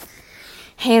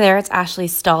Hey there, it's Ashley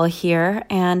Stahl here,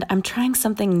 and I'm trying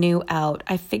something new out.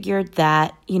 I figured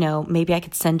that, maybe I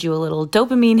could send you a little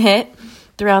dopamine hit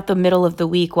throughout the middle of the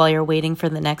week while you're waiting for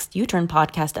the next U-Turn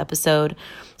podcast episode.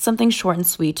 Something short and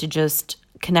sweet to just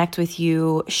connect with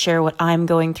you, share what I'm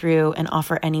going through, and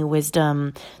offer any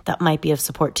wisdom that might be of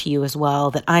support to you as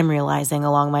well that I'm realizing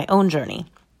along my own journey.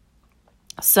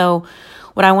 So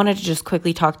what I wanted to just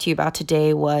quickly talk to you about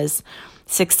today was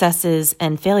successes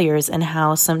and failures, and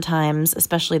how sometimes,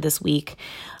 especially this week,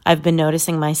 I've been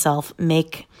noticing myself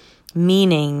make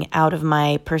meaning out of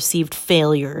my perceived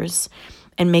failures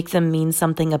and make them mean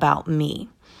something about me.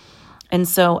 And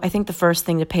so I think the first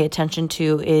thing to pay attention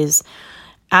to is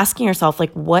asking yourself,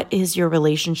 what is your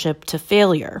relationship to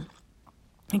failure?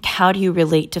 How do you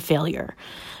relate to failure?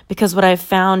 Because what I've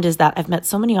found is that I've met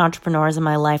so many entrepreneurs in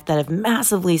my life that have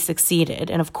massively succeeded,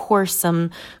 and of course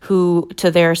some who to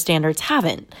their standards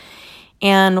haven't.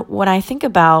 And what I think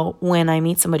about when I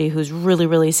meet somebody who's really,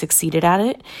 really succeeded at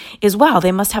it is, wow,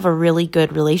 they must have a really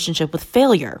good relationship with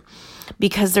failure,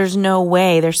 because there's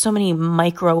so many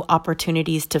micro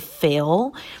opportunities to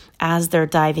fail as they're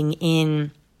diving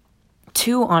in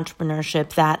to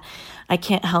entrepreneurship that I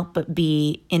can't help but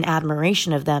be in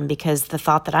admiration of them, because the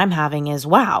thought that I'm having is,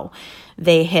 wow,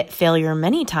 they hit failure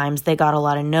many times. They got a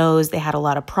lot of no's, they had a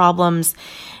lot of problems,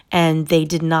 and they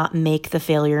did not make the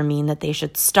failure mean that they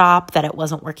should stop, that it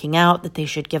wasn't working out, that they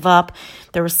should give up.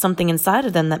 There was something inside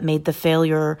of them that made the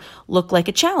failure look like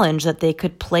a challenge that they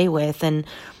could play with, and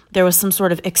there was some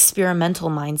sort of experimental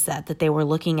mindset that they were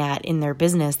looking at in their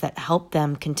business that helped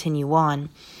them continue on.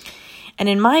 And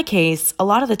in my case, a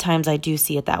lot of the times I do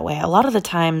see it that way. A lot of the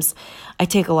times I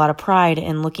take a lot of pride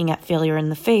in looking at failure in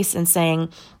the face and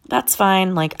saying, that's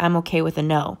fine, I'm okay with a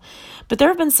no. But there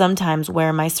have been some times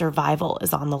where my survival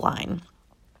is on the line.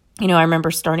 I remember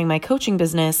starting my coaching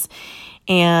business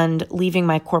and leaving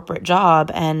my corporate job,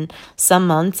 and some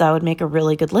months I would make a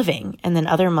really good living, and then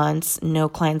other months no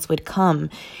clients would come.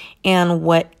 And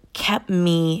what kept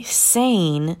me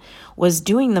sane was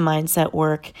doing the mindset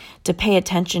work to pay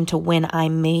attention to when I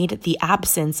made the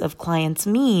absence of clients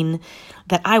mean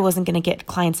that I wasn't going to get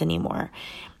clients anymore.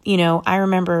 I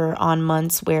remember on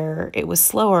months where it was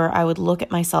slower, I would look at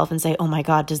myself and say, oh my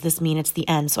God, does this mean it's the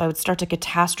end? So I would start to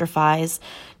catastrophize,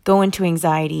 go into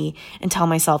anxiety, and tell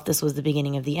myself this was the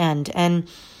beginning of the end. And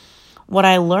what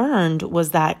I learned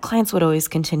was that clients would always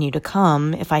continue to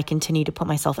come if I continue to put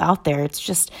myself out there. It's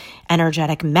just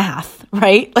energetic math,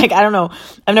 right? I don't know.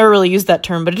 I've never really used that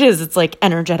term, but it is. It's like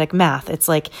energetic math. It's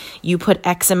like you put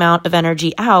X amount of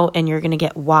energy out and you're going to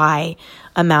get Y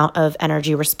amount of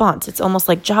energy response. It's almost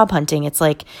like job hunting. It's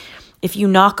like if you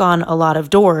knock on a lot of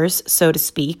doors, so to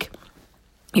speak,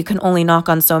 you can only knock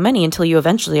on so many until you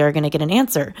eventually are going to get an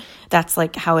answer. That's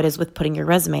like how it is with putting your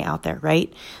resume out there,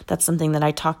 right? That's something that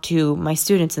I talk to my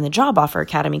students in the Job Offer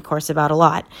Academy course about a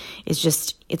lot.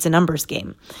 It's a numbers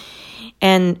game.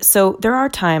 And so there are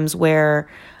times where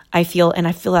I feel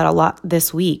that a lot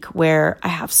this week, where I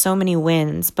have so many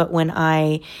wins, but when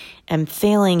I am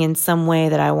failing in some way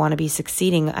that I want to be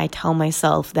succeeding, I tell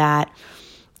myself that,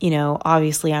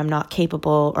 obviously I'm not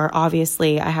capable, or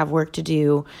obviously I have work to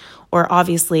do, or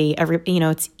obviously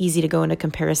it's easy to go into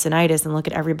comparisonitis and look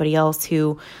at everybody else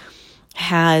who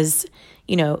has,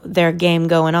 their game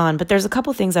going on. But there's a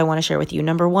couple things I want to share with you.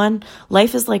 Number one,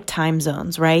 life is like time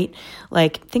zones, right?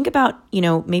 Think about,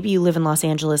 maybe you live in Los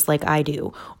Angeles like I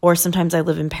do, or sometimes I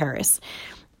live in Paris.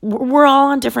 We're all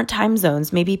on different time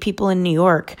zones. Maybe people in New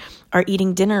York are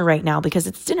eating dinner right now because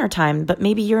it's dinner time, but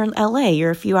maybe you're in LA,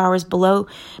 you're a few hours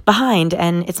behind,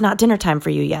 and it's not dinner time for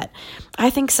you yet.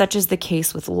 I think such is the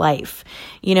case with life.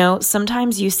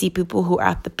 Sometimes you see people who are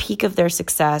at the peak of their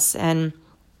success, and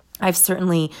I've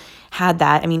certainly had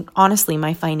that. Honestly,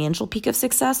 my financial peak of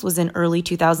success was in early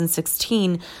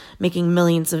 2016, making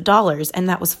millions of dollars. And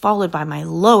that was followed by my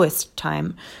lowest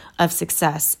time of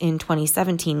success in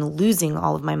 2017, losing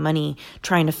all of my money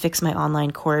trying to fix my online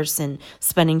course and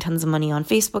spending tons of money on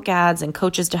Facebook ads and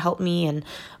coaches to help me and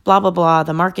blah, blah, blah.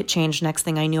 The market changed. Next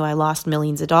thing I knew, I lost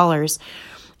millions of dollars.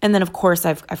 And then, of course,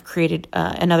 I've created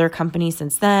another company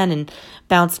since then and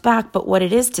bounced back. But what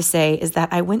it is to say is that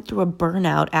I went through a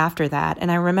burnout after that.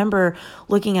 And I remember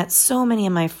looking at so many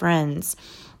of my friends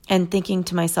and thinking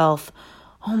to myself,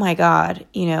 oh my God,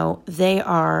 they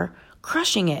are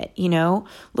crushing it,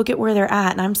 look at where they're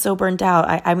at. And I'm so burnt out.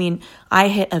 I mean, I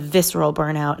hit a visceral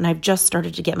burnout, and I've just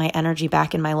started to get my energy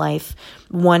back in my life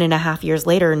 1.5 years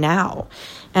later now.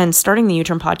 And starting the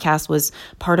U-Turn podcast was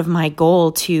part of my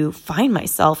goal to find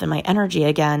myself and my energy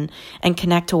again and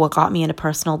connect to what got me into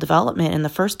personal development in the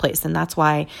first place. And that's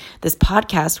why this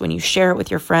podcast, when you share it with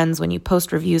your friends, when you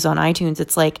post reviews on iTunes,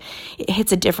 it's like it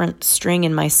hits a different string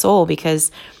in my soul,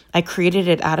 because I created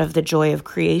it out of the joy of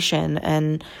creation.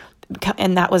 And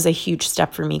that was a huge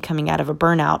step for me coming out of a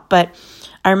burnout. But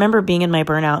I remember being in my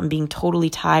burnout and being totally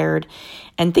tired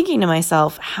and thinking to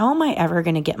myself, how am I ever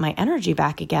going to get my energy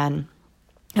back again?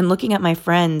 And looking at my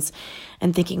friends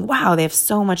and thinking, wow, they have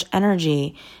so much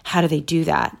energy. How do they do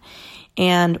that?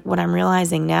 And what I'm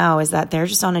realizing now is that they're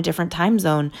just on a different time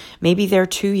zone. Maybe they're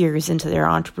 2 years into their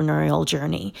entrepreneurial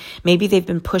journey. Maybe they've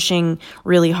been pushing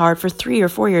really hard for 3 or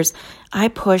 4 years. I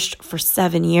pushed for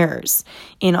 7 years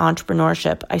in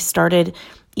entrepreneurship. I started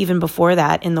even before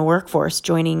that in the workforce,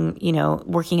 joining,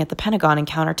 working at the Pentagon in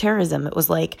counterterrorism. It was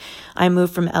like I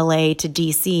moved from LA to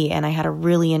DC, and I had a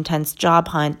really intense job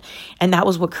hunt. And that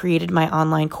was what created my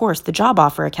online course, the Job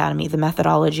Offer Academy, the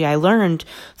methodology I learned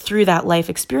through that life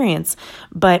experience.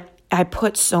 But I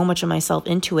put so much of myself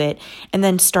into it, and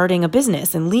then starting a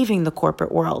business and leaving the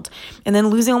corporate world, and then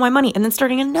losing all my money, and then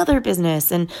starting another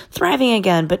business and thriving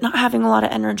again, but not having a lot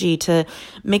of energy to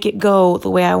make it go the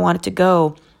way I want it to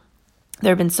go. There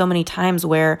have been so many times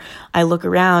where I look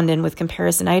around, and with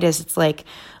comparisonitis, it's like,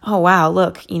 oh, wow,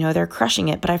 look, they're crushing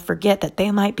it. But I forget that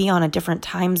they might be on a different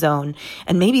time zone,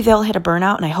 and maybe they'll hit a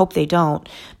burnout, and I hope they don't.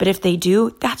 But if they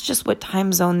do, that's just what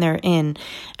time zone they're in.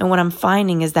 And what I'm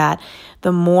finding is that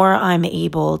the more I'm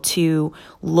able to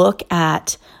look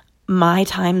at my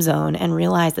time zone and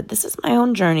realize that this is my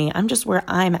own journey, I'm just where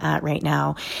I'm at right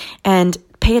now, and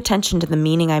pay attention to the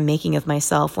meaning I'm making of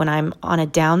myself when I'm on a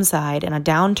downside and a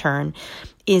downturn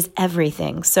is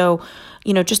everything. So,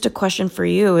 just a question for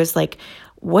you is like,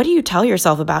 what do you tell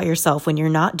yourself about yourself when you're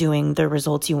not doing the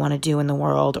results you want to do in the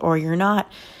world, or you're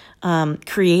not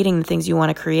creating the things you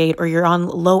want to create, or you're on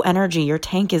low energy, your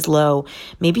tank is low?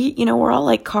 Maybe, we're all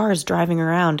like cars driving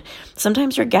around.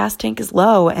 Sometimes your gas tank is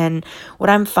low. And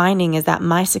what I'm finding is that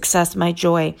my success, my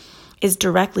joy is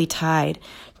directly tied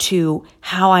to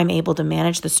how I'm able to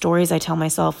manage the stories I tell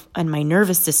myself and my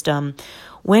nervous system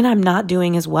when I'm not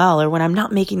doing as well, or when I'm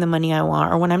not making the money I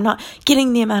want, or when I'm not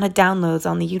getting the amount of downloads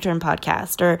on the U-Turn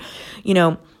podcast, or,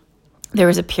 there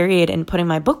was a period in putting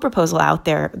my book proposal out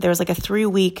there. There was like a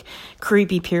 3-week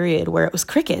creepy period where it was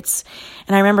crickets.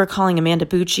 And I remember calling Amanda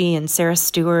Bucci and Sarah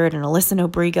Stewart and Alyssa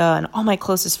Nobriga and all my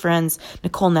closest friends,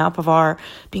 Nicole Naupavar,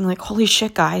 being like, holy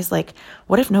shit, guys, like,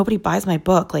 what if nobody buys my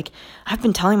book? Like, I've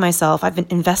been telling myself, I've been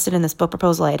invested in this book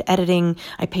proposal. I had editing.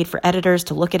 I paid for editors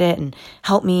to look at it and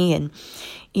help me. And,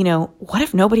 what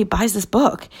if nobody buys this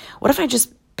book? What if I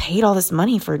just paid all this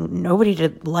money for nobody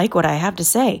to like what I have to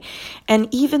say? And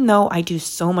even though I do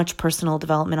so much personal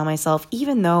development on myself,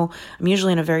 even though I'm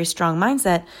usually in a very strong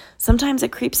mindset, sometimes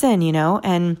it creeps in,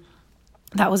 and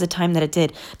that was a time that it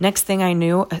did. Next thing I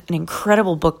knew, an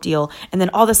incredible book deal. And then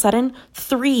all of a sudden,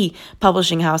 3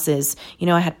 publishing houses.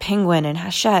 I had Penguin and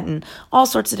Hachette and all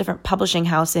sorts of different publishing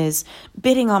houses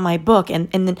bidding on my book. And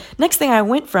the next thing I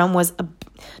went from was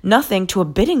nothing to a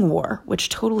bidding war, which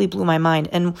totally blew my mind.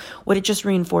 And what it just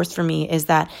reinforced for me is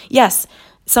that, yes,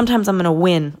 sometimes I'm going to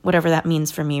win, whatever that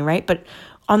means for me, right? But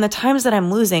on the times that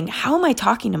I'm losing, how am I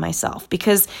talking to myself?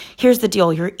 Because here's the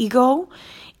deal. Your ego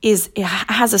it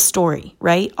has a story,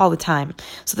 right? All the time.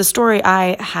 So the story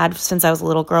I had since I was a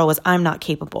little girl was I'm not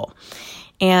capable.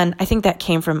 And I think that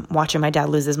came from watching my dad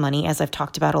lose his money, as I've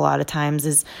talked about a lot of times,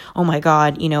 is, oh my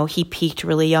God, he peaked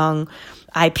really young.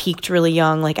 I peaked really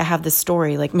young. Like, I have this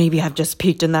story, like maybe I've just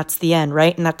peaked and that's the end,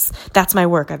 right? And that's my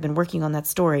work. I've been working on that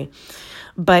story.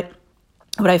 But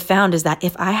what I found is that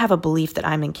if I have a belief that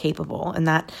I'm incapable, and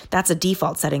that's a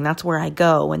default setting, that's where I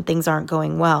go when things aren't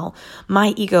going well,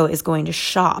 my ego is going to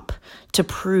shop to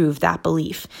prove that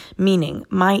belief. Meaning,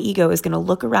 my ego is going to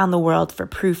look around the world for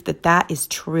proof that that is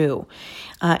true.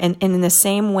 And in the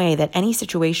same way that any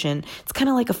situation, it's kind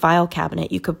of like a file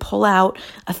cabinet. You could pull out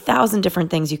 1,000 different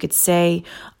things. You could say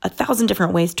 1,000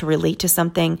 different ways to relate to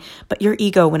something, but your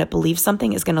ego, when it believes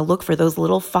something, is going to look for those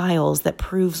little files that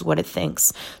proves what it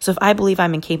thinks. So if I believe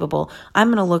I'm incapable, I'm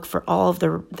going to look for all of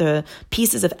the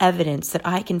pieces of evidence that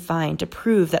I can find to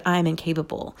prove that I'm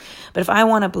incapable. But if I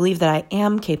want to believe that I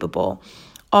am capable,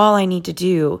 all I need to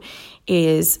do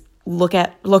is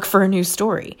look for a new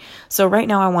story. So right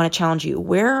now I want to challenge you.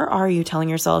 Where are you telling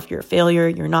yourself you're a failure,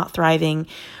 you're not thriving,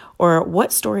 or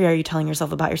what story are you telling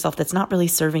yourself about yourself that's not really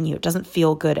serving you? It doesn't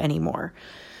feel good anymore.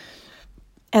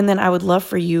 And then I would love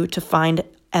for you to find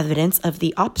evidence of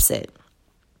the opposite.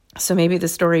 So maybe the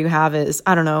story you have is,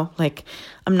 I don't know, like,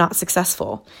 I'm not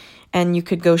successful. And you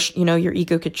could go, your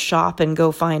ego could shop and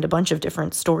go find a bunch of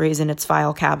different stories in its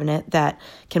file cabinet that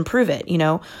can prove it.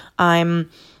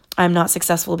 I'm not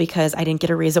successful because I didn't get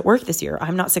a raise at work this year.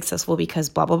 I'm not successful because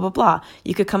blah, blah, blah, blah.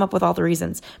 You could come up with all the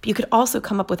reasons, but you could also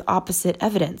come up with opposite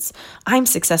evidence. I'm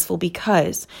successful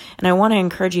because, and I want to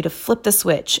encourage you to flip the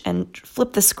switch and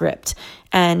flip the script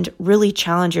and really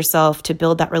challenge yourself to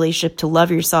build that relationship, to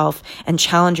love yourself and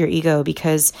challenge your ego,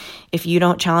 because if you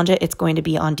don't challenge it, it's going to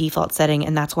be on default setting.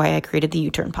 And that's why I created the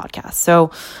U-Turn podcast.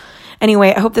 So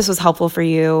anyway, I hope this was helpful for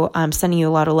you. I'm sending you a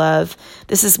lot of love.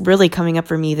 This is really coming up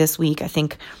for me this week. I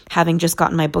think having just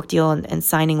gotten my book deal and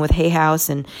signing with Hay House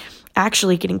and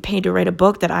actually getting paid to write a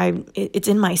book that it's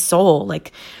in my soul.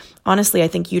 Like, honestly, I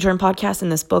think U-Turn podcast and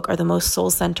this book are the most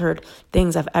soul-centered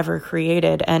things I've ever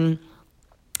created and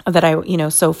that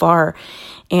so far.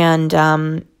 And,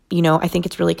 I think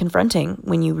it's really confronting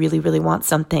when you really, really want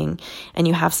something and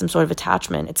you have some sort of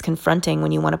attachment. It's confronting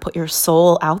when you want to put your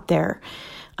soul out there.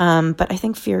 But I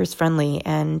think fear is friendly,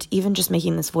 and even just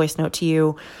making this voice note to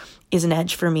you is an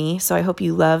edge for me. So I hope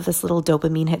you love this little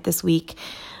dopamine hit this week.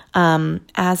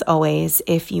 As always,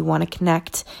 if you want to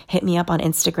connect, hit me up on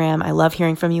Instagram. I love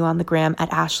hearing from you on the gram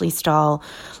at Ashley Stahl.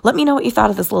 Let me know what you thought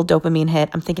of this little dopamine hit.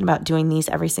 I'm thinking about doing these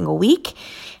every single week.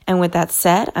 And with that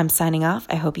said, I'm signing off.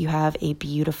 I hope you have a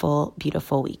beautiful,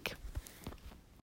 beautiful week.